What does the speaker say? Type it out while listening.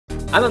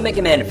I'm a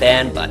Mega Man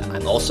fan, but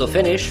I'm also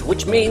Finnish,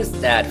 which means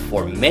that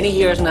for many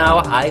years now,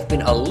 I've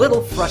been a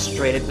little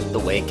frustrated with the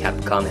way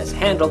Capcom has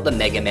handled the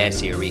Mega Man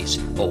series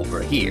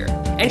over here.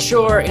 And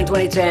sure, in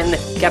 2010,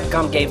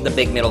 Capcom gave the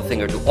big middle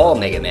finger to all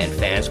Mega Man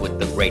fans with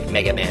the great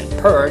Mega Man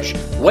Purge,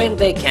 when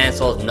they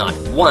cancelled not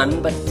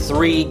one, but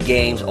 3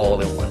 games all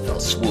in one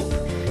fell swoop.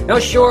 Now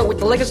sure, with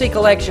the Legacy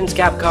Collections,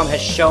 Capcom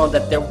has shown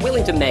that they're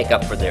willing to make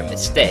up for their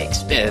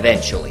mistakes,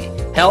 eventually.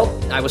 Hell,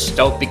 I was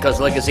stoked because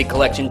Legacy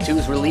Collection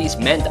 2's release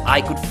meant I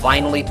could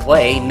finally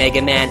play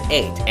Mega Man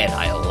 8, and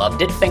I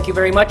loved it, thank you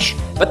very much.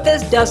 But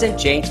this doesn't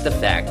change the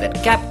fact that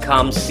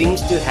Capcom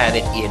seems to have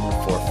it in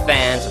for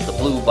fans of the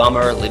Blue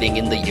Bomber living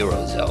in the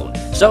Eurozone.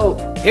 So,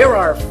 here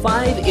are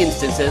 5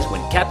 instances when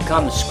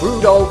Capcom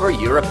screwed over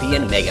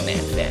European Mega Man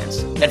fans.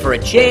 And for a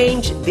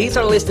change, these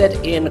are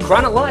listed in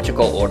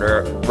chronological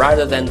order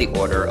rather than the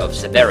order of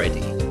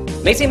severity.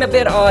 May seem a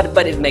bit odd,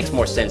 but it makes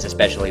more sense,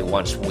 especially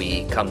once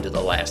we come to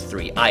the last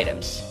 3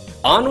 items.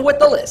 On with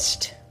the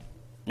list!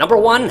 Number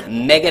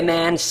 1, Mega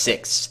Man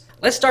 6.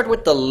 Let's start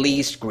with the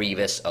least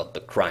grievous of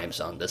the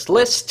crimes on this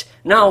list.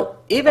 Now,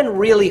 even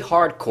really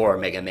hardcore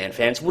Mega Man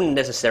fans wouldn't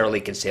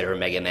necessarily consider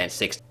Mega Man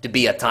 6 to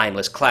be a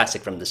timeless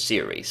classic from the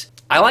series.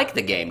 I like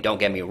the game, don't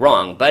get me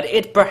wrong, but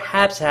it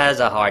perhaps has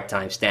a hard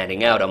time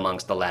standing out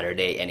amongst the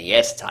latter-day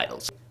NES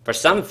titles. For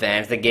some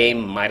fans, the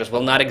game might as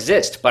well not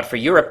exist, but for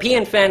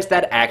European fans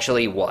that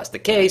actually was the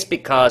case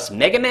because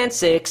Mega Man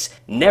 6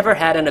 never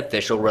had an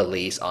official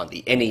release on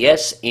the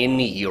NES in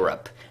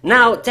Europe.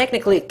 Now,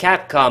 technically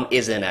Capcom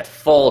isn't at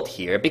fault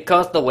here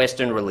because the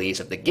Western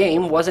release of the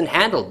game wasn't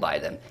handled by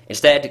them.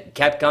 Instead,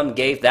 Capcom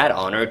gave that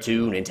honor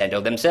to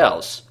Nintendo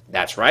themselves.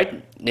 That's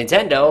right,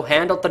 Nintendo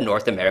handled the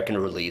North American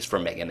release for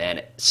Mega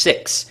Man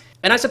 6.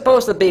 And I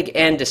suppose the Big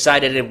N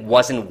decided it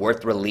wasn't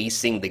worth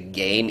releasing the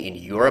game in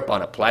Europe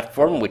on a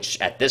platform which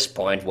at this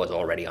point was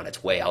already on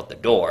its way out the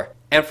door.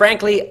 And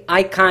frankly,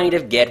 I kind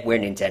of get where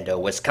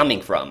Nintendo was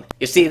coming from.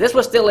 You see, this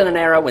was still in an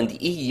era when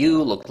the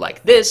EU looked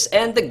like this,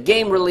 and the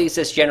game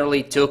releases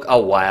generally took a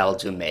while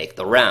to make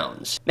the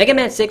rounds. Mega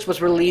Man 6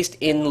 was released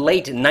in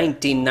late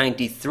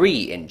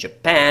 1993 in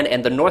Japan,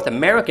 and the North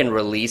American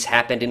release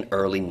happened in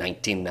early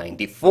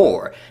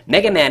 1994.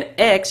 Mega Man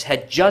X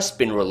had just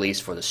been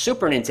released for the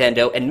Super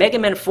Nintendo, and Mega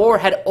Man 4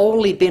 had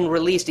only been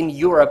released in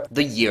Europe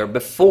the year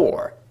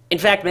before. In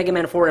fact, Mega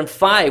Man 4 and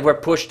 5 were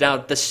pushed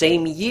out the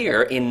same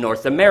year in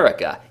North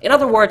America. In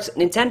other words,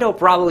 Nintendo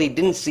probably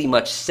didn't see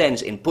much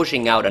sense in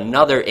pushing out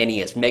another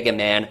NES Mega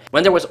Man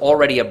when there was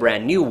already a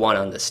brand new one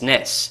on the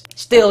SNES.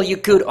 Still, you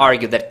could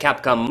argue that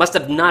Capcom must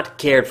have not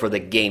cared for the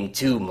game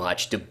too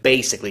much to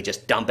basically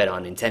just dump it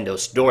on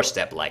Nintendo's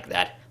doorstep like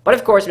that. But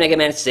of course, Mega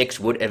Man 6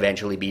 would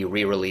eventually be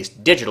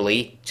re-released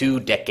digitally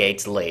 2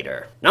 decades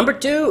later. Number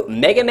 2,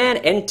 Mega Man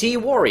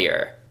NT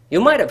Warrior. You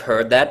might have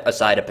heard that,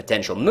 aside a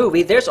potential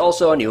movie, there's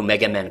also a new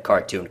Mega Man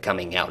cartoon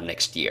coming out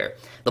next year.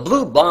 The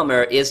Blue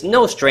Bomber is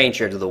no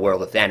stranger to the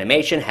world of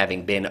animation,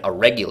 having been a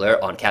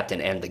regular on Captain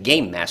N the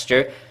Game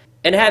Master,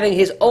 and having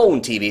his own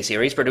TV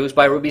series produced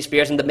by Ruby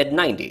Spears in the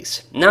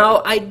mid-90s.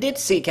 Now, I did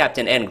see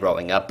Captain N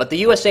growing up, but the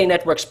USA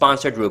Network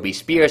sponsored Ruby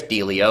Spears'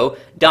 dealio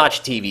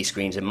dodged TV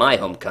screens in my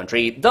home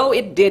country, though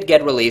it did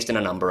get released in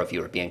a number of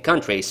European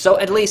countries, so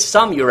at least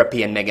some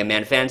European Mega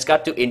Man fans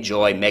got to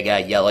enjoy Mega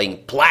yelling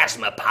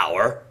plasma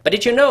power. But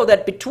did you know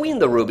that between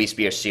the Ruby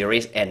Spears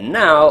series and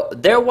now,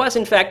 there was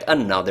in fact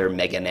another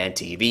Mega Man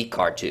TV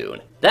cartoon?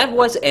 That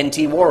was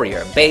NT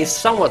Warrior, based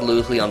somewhat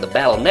loosely on the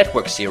Battle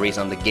Network series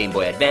on the Game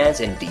Boy Advance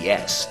and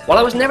DS. While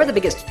I was never the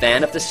biggest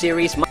fan of the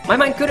series, my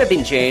mind could have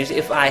been changed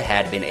if I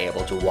had been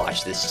able to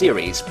watch this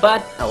series,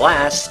 but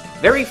alas,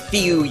 very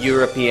few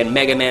European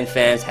Mega Man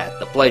fans had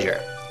the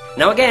pleasure.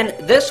 Now again,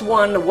 this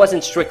one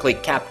wasn't strictly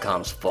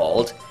Capcom's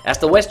fault, as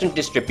the Western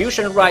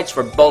distribution rights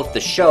for both the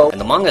show and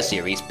the manga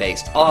series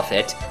based off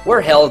it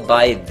were held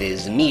by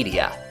Viz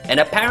Media. And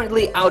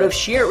apparently out of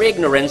sheer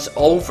ignorance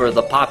over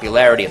the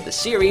popularity of the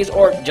series,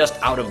 or just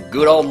out of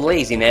good old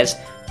laziness,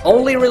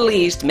 only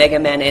released Mega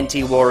Man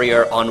NT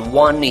Warrior on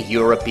one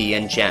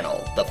European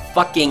channel, the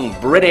fucking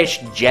British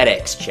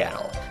Jetix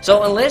channel.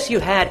 So unless you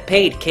had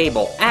paid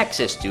cable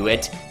access to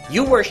it,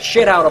 you were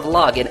shit out of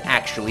luck in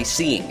actually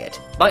seeing it.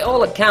 By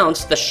all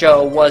accounts, the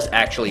show was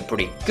actually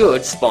pretty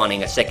good,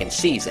 spawning a second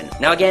season.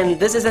 Now again,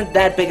 this isn't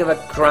that big of a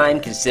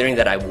crime considering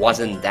that I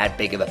wasn't that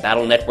big of a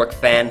Battle Network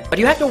fan, but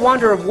you have to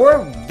wonder,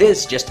 were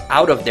Viz just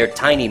out of their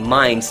tiny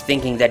minds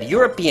thinking that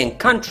European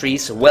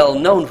countries, well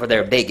known for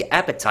their big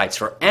appetites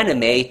for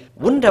anime,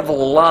 wouldn't have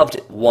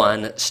loved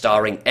one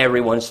starring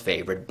everyone's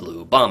favorite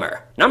Blue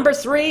Bomber? Number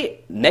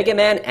 3, Mega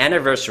Man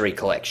Anniversary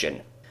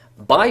Collection.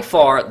 By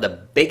far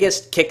the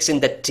biggest kicks in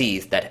the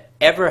teeth that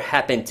ever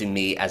happened to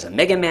me as a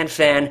Mega Man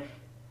fan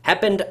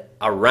happened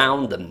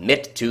around the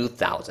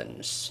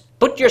mid-2000s.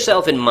 Put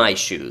yourself in my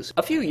shoes.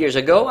 A few years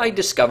ago, I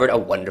discovered a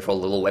wonderful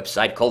little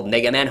website called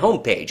Mega Man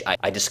Homepage.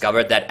 I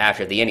discovered that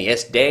after the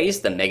NES days,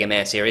 the Mega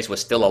Man series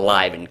was still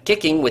alive and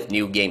kicking with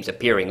new games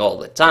appearing all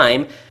the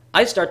time,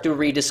 I start to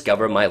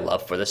rediscover my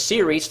love for the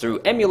series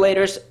through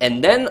emulators,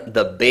 and then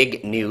the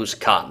big news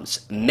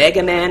comes.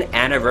 Mega Man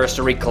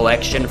Anniversary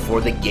Collection for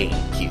the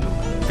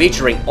GameCube.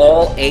 Featuring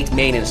all 8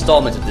 main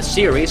installments of the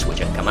series, which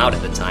had come out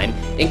at the time,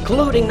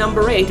 including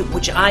number 8,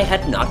 which I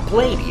had not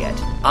played yet.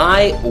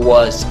 I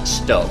was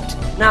stoked.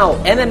 Now,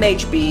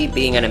 MMHB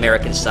being an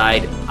American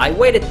side, I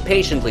waited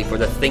patiently for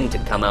the thing to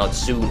come out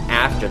soon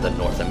after the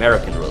North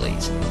American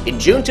release. In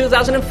June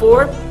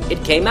 2004,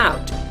 it came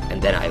out,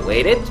 and then I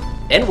waited,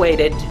 and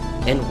waited,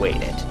 and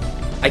waited.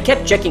 I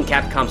kept checking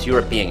Capcom's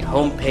European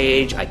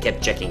homepage, I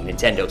kept checking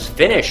Nintendo's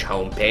Finnish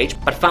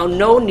homepage, but found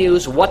no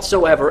news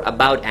whatsoever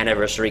about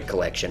Anniversary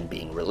Collection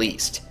being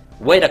released.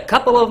 Wait a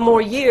couple of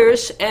more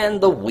years, and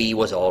the Wii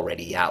was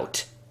already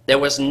out. There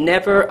was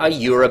never a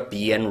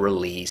European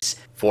release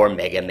for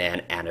Mega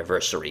Man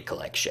Anniversary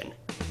Collection.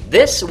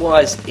 This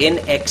was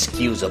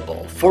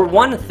inexcusable. For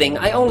one thing,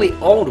 I only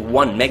owned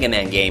one Mega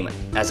Man game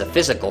as a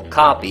physical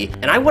copy,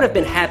 and I would have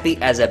been happy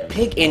as a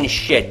pig in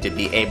shit to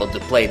be able to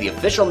play the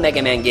official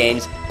Mega Man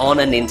games on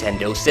a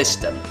Nintendo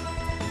system.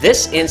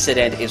 This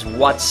incident is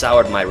what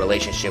soured my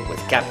relationship with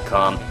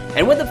Capcom,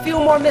 and with a few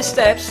more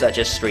missteps, such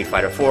as Street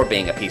Fighter IV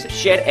being a piece of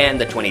shit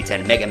and the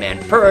 2010 Mega Man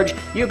Purge,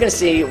 you can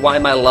see why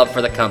my love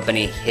for the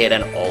company hit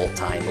an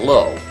all-time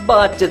low.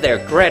 But to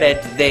their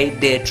credit, they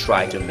did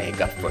try to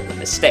make up for the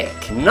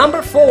mistake.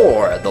 Number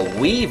 4, the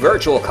Wii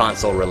Virtual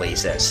Console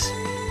releases.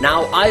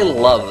 Now, I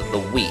love the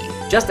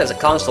Wii, just as a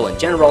console in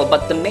general,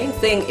 but the main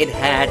thing it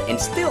had, and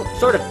still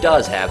sort of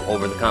does have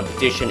over the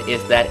competition,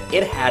 is that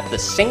it had the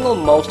single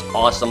most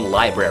awesome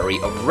library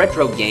of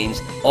retro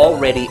games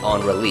already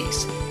on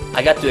release.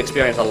 I got to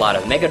experience a lot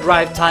of Mega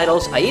Drive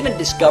titles. I even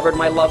discovered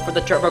my love for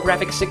the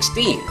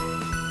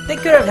TurboGrafx-16. They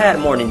could have had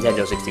more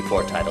Nintendo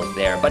 64 titles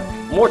there, but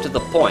more to the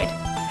point,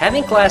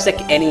 having classic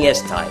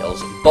NES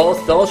titles,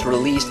 both those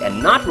released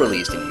and not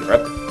released in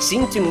Europe,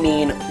 seemed to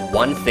mean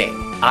one thing.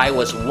 I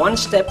was one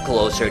step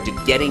closer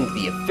to getting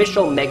the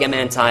official Mega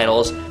Man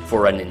titles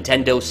for a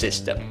Nintendo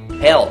system.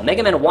 Hell,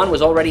 Mega Man 1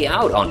 was already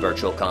out on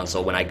Virtual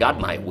Console when I got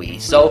my Wii,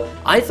 so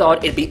I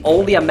thought it'd be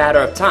only a matter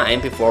of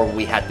time before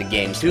we had the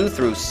games 2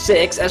 through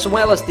 6, as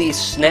well as the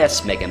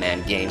SNES Mega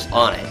Man games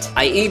on it.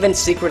 I even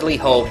secretly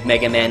hoped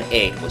Mega Man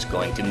 8 was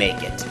going to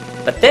make it.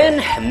 But then,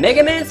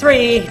 Mega Man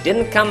 3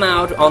 didn't come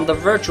out on the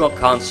Virtual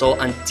Console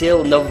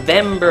until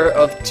November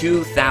of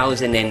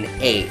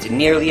 2008,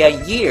 nearly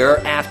a year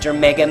after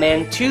Mega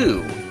Man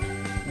 2.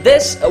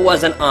 This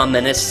was an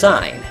ominous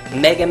sign.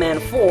 Mega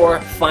Man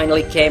 4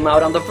 finally came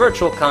out on the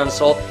Virtual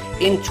Console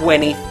in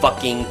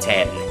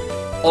 2010.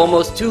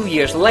 Almost 2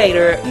 years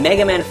later,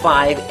 Mega Man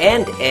 5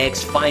 and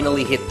X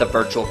finally hit the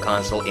Virtual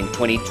Console in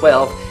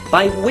 2012,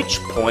 by which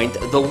point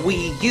the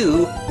Wii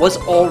U was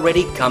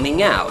already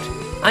coming out.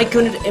 I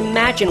couldn't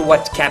imagine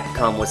what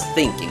Capcom was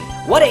thinking.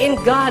 What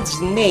in God's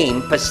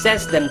name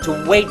possessed them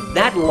to wait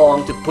that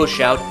long to push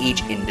out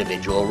each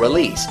individual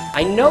release?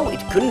 I know it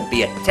couldn't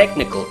be a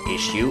technical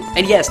issue,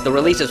 and yes, the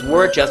releases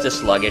were just as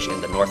sluggish in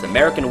the North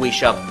American Wii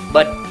shop,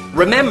 but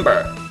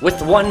remember,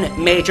 with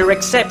one major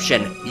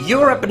exception,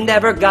 Europe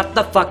never got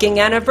the fucking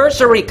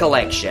Anniversary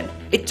Collection.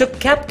 It took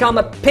Capcom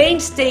a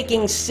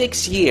painstaking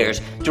 6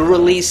 years to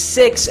release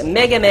 6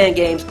 Mega Man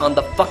games on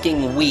the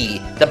fucking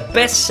Wii, the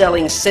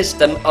best-selling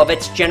system of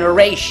its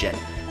generation.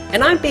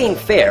 And I'm being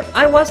fair,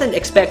 I wasn't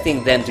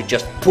expecting them to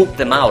just poop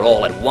them out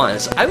all at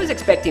once. I was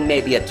expecting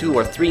maybe a 2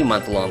 or 3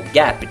 month long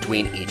gap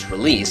between each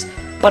release,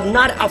 but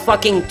not a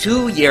fucking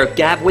 2-year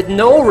gap with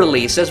no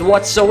releases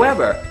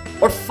whatsoever.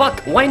 Or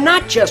fuck, why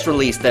not just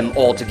release them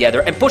all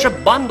together and push a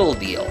bundle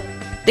deal?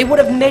 They would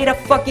have made a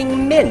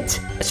fucking mint,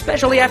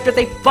 especially after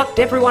they fucked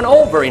everyone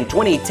over in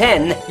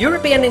 2010.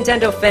 European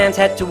Nintendo fans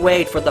had to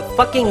wait for the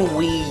fucking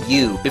Wii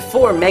U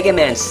before Mega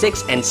Man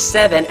 6 and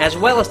 7, as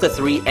well as the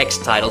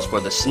 3X titles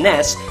for the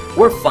SNES,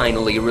 were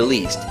finally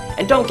released.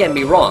 And don't get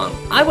me wrong,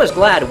 I was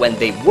glad when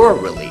they were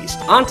released.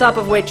 On top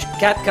of which,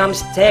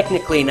 Capcom's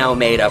technically now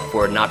made up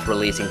for not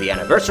releasing the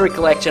Anniversary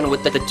Collection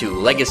with the 2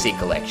 Legacy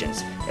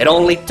Collections. It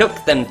only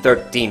took them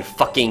 13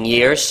 fucking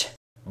years.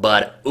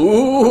 But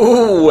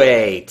ooh,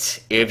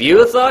 wait. If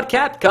you thought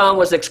Capcom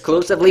was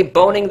exclusively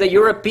boning the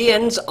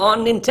Europeans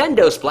on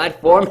Nintendo's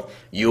platform,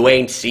 you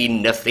ain't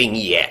seen nothing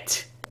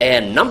yet.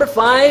 And number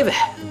 5,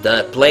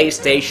 the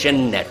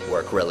PlayStation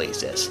Network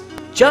releases.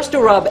 Just to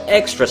rub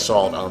extra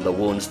salt on the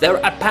wounds, there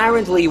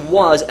apparently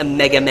was a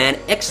Mega Man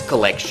X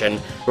collection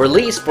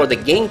released for the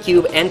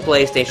GameCube and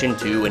PlayStation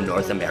 2 in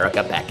North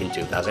America back in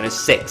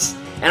 2006.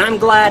 And I'm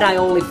glad I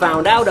only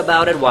found out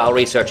about it while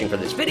researching for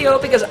this video,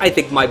 because I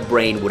think my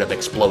brain would have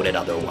exploded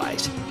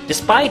otherwise.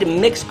 Despite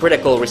mixed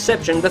critical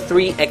reception, the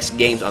 3X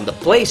games on the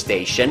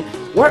PlayStation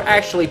were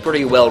actually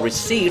pretty well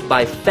received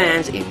by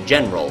fans in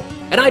general.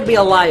 And I'd be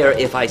a liar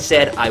if I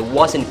said I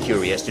wasn't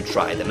curious to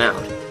try them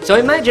out. So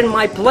imagine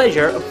my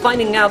pleasure of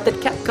finding out that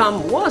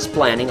Capcom was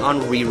planning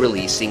on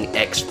re-releasing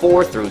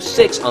X4 through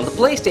 6 on the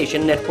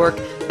PlayStation Network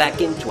back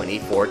in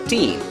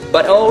 2014.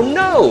 But oh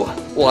no!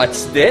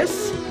 What's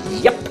this?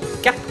 Yup,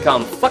 Capcom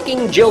Capcom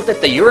fucking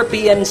jilted the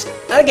Europeans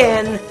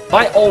again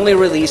by only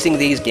releasing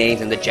these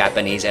games in the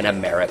Japanese and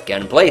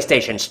American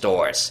PlayStation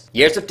stores.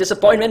 Years of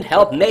disappointment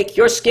help make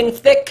your skin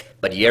thick,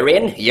 but year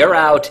in, year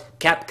out,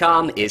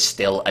 Capcom is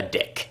still a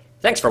dick.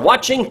 Thanks for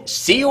watching,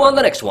 see you on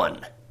the next one!